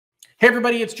Hey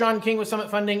everybody, it's John King with Summit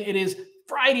Funding. It is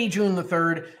Friday, June the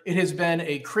 3rd. It has been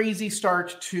a crazy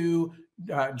start to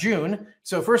June.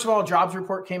 So first of all, jobs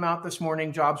report came out this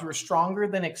morning. Jobs were stronger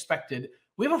than expected.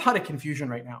 We have a lot of confusion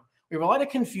right now. We have a lot of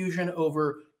confusion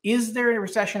over, is there a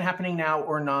recession happening now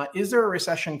or not? Is there a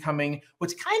recession coming?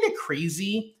 What's kind of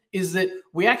crazy is that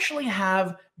we actually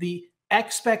have the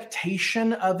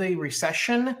expectation of a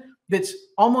recession that's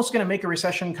almost going to make a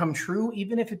recession come true,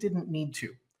 even if it didn't need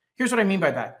to. Here's what I mean by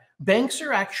that. Banks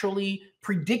are actually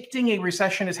predicting a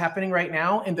recession is happening right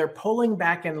now, and they're pulling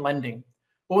back in lending.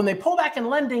 But when they pull back in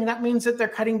lending, that means that they're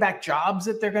cutting back jobs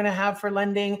that they're going to have for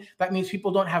lending. That means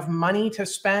people don't have money to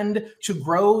spend to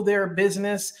grow their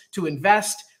business, to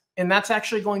invest. And that's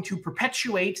actually going to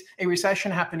perpetuate a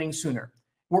recession happening sooner.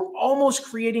 We're almost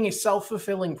creating a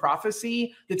self-fulfilling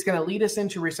prophecy that's going to lead us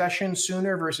into recession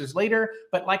sooner versus later.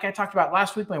 But like I talked about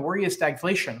last week, my worry is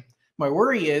stagflation. My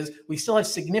worry is we still have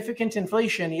significant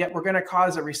inflation, yet we're going to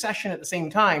cause a recession at the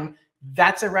same time.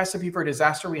 That's a recipe for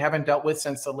disaster we haven't dealt with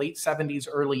since the late 70s,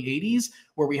 early 80s,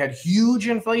 where we had huge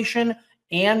inflation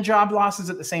and job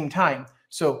losses at the same time.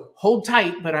 So hold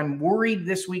tight, but I'm worried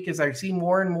this week as I see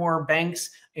more and more banks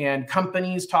and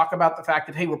companies talk about the fact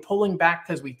that, hey, we're pulling back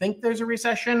because we think there's a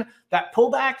recession. That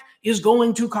pullback is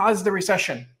going to cause the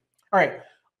recession. All right.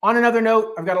 On another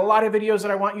note, I've got a lot of videos that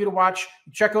I want you to watch.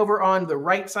 Check over on the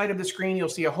right side of the screen. You'll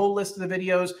see a whole list of the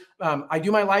videos. I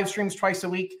do my live streams twice a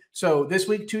week. So this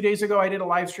week, 2 days ago, I did a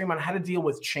live stream on how to deal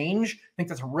with change. I think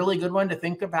that's a really good one to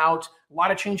think about. A lot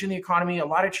of change in the economy, a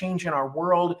lot of change in our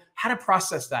world, how to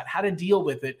process that, how to deal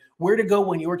with it, where to go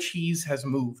when your cheese has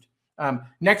moved.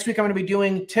 Next week, I'm going to be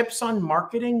doing tips on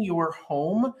marketing your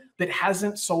home that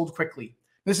hasn't sold quickly.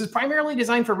 This is primarily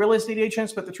designed for real estate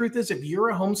agents, but the truth is, if you're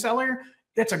a home seller,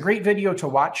 that's a great video to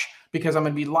watch because I'm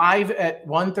going to be live at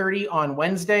 1:30 on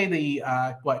Wednesday, the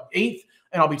 8th,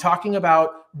 and I'll be talking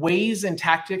about ways and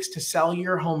tactics to sell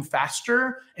your home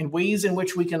faster and ways in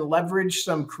which we can leverage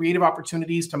some creative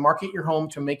opportunities to market your home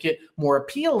to make it more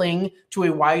appealing to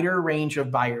a wider range of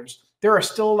buyers. There are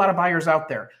still a lot of buyers out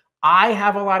there. I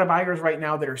have a lot of buyers right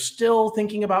now that are still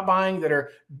thinking about buying, that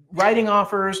are writing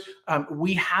offers.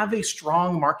 We have a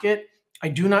strong market. I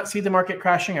do not see the market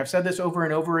crashing. I've said this over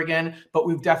and over again, but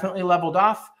we've definitely leveled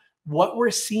off. What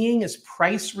we're seeing is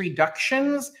price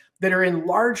reductions that are in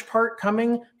large part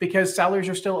coming because sellers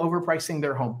are still overpricing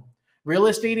their home. Real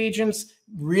estate agents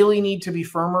really need to be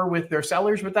firmer with their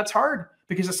sellers, but that's hard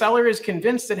because a seller is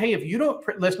convinced that, hey, if you don't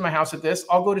list my house at this,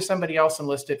 I'll go to somebody else and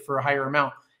list it for a higher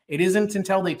amount. It isn't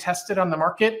until they test it on the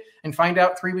market and find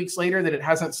out 3 weeks later that it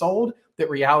hasn't sold that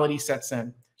reality sets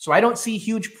in. So I don't see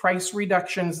huge price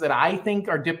reductions that I think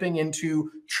are dipping into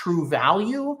true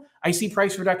value. I see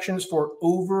price reductions for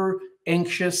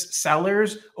over-anxious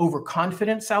sellers,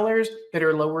 overconfident sellers that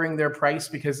are lowering their price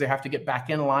because they have to get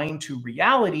back in line to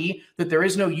reality that there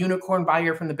is no unicorn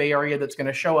buyer from the Bay Area that's going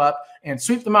to show up and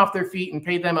sweep them off their feet and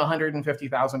pay them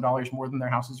 $150,000 more than their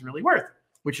house is really worth,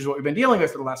 which is what we've been dealing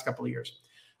with for the last couple of years.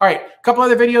 All right, a couple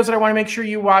other videos that I want to make sure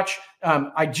you watch.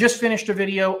 I just finished a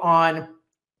video on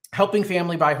helping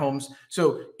family buy homes.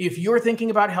 So if you're thinking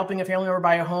about helping a family member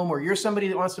buy a home, or you're somebody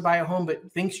that wants to buy a home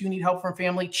but thinks you need help from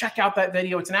family, check out that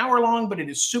video. It's an hour long, but it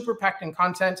is super packed in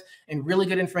content and really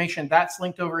good information. That's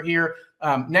linked over here.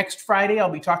 Next Friday,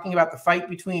 I'll be talking about the fight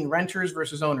between renters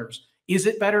versus owners. Is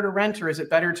it better to rent or is it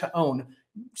better to own?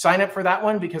 Sign up for that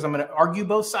one because I'm going to argue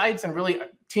both sides and really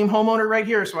team homeowner right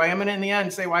here. So I am going to, in the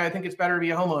end, say why I think it's better to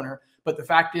be a homeowner. But the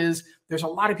fact is, there's a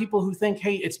lot of people who think,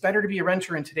 hey, it's better to be a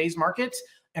renter in today's market.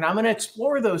 And I'm going to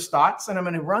explore those thoughts and I'm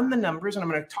going to run the numbers and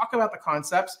I'm going to talk about the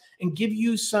concepts and give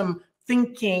you some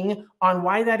thinking on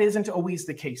why that isn't always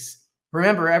the case.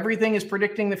 Remember, everything is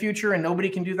predicting the future and nobody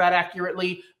can do that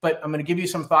accurately, but I'm going to give you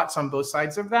some thoughts on both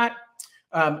sides of that.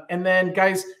 And then,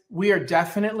 guys, we are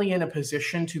definitely in a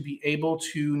position to be able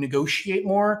to negotiate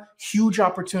more. Huge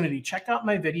opportunity. Check out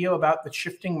my video about the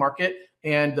shifting market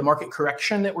and the market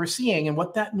correction that we're seeing and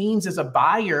what that means as a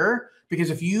buyer. Because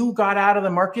if you got out of the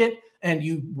market and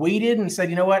you waited and said,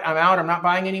 you know what, I'm out, I'm not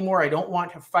buying anymore, I don't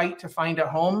want to fight to find a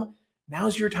home,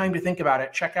 now's your time to think about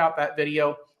it. Check out that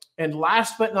video. And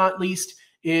last but not least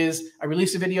is I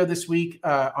released a video this week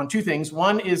on two things.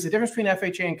 One is the difference between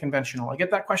FHA and conventional. I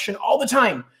get that question all the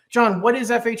time. John, what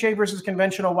is FHA versus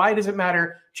conventional? Why does it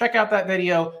matter? Check out that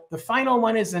video. The final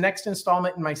one is the next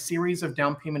installment in my series of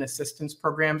down payment assistance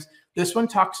programs. This one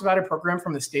talks about a program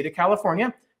from the state of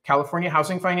California, California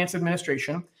Housing Finance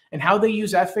Administration, and how they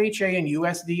use FHA and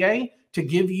USDA to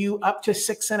give you up to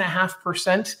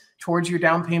 6.5% towards your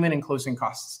down payment and closing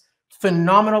costs.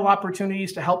 Phenomenal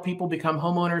opportunities to help people become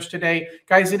homeowners today.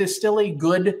 Guys, it is still a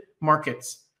good market.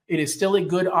 It is still a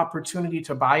good opportunity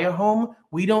to buy a home.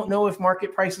 We don't know if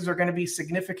market prices are going to be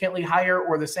significantly higher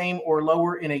or the same or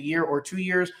lower in a year or 2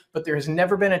 years, but there has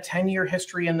never been a 10-year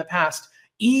history in the past.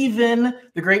 Even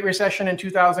the Great Recession in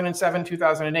 2007,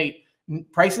 2008,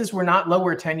 prices were not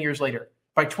lower 10 years later.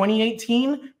 By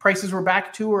 2018, prices were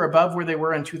back to or above where they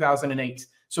were in 2008.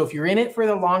 So if you're in it for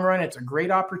the long run, it's a great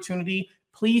opportunity.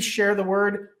 Please share the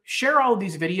word, share all of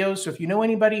these videos. So if you know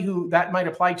anybody who that might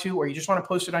apply to, or you just want to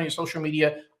post it on your social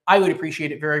media, I would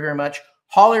appreciate it very, very much.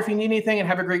 Holler if you need anything, and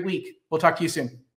have a great week. We'll talk to you soon.